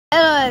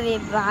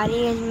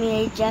everybody, it's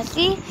me,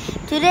 Jesse.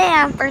 Today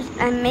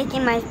I'm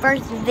making my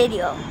first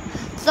video.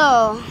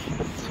 So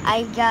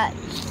I got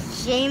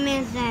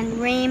Sheamus and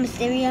Rey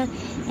Mysterio,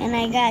 and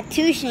I got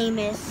two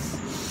Sheamus,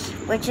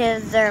 which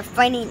is they're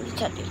fighting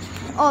each other.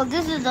 Oh,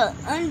 this is the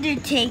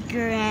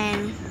Undertaker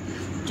and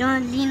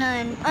John Cena,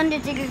 and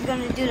Undertaker's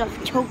gonna do the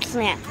choke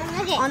slam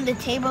on the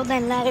table,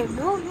 then let it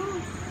go.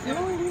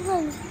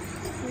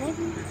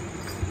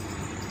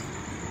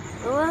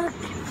 Look,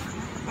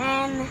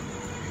 and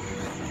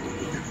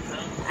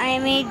I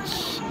made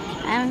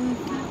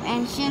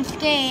and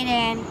Shinsuke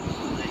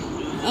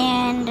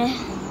and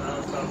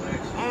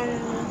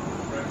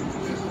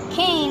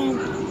Kane.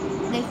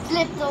 They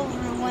flipped over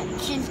when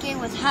Shinsuke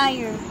was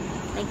higher,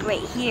 like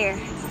right here,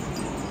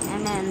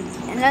 and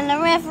then the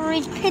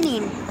referee's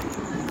pinning.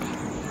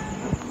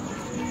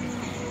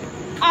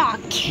 Ah,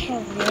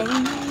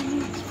 Kevin.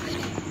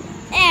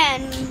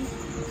 And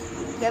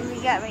what we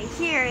got right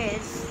here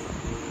is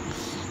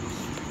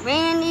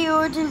Randy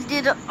Orton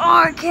did an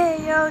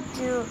RKO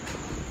to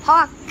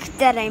Hawk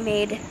that I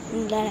made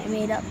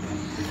up.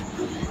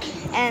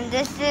 And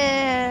this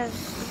is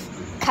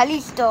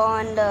Kalisto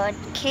on the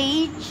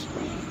cage.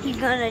 He's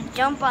gonna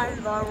jump on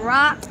the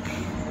rock.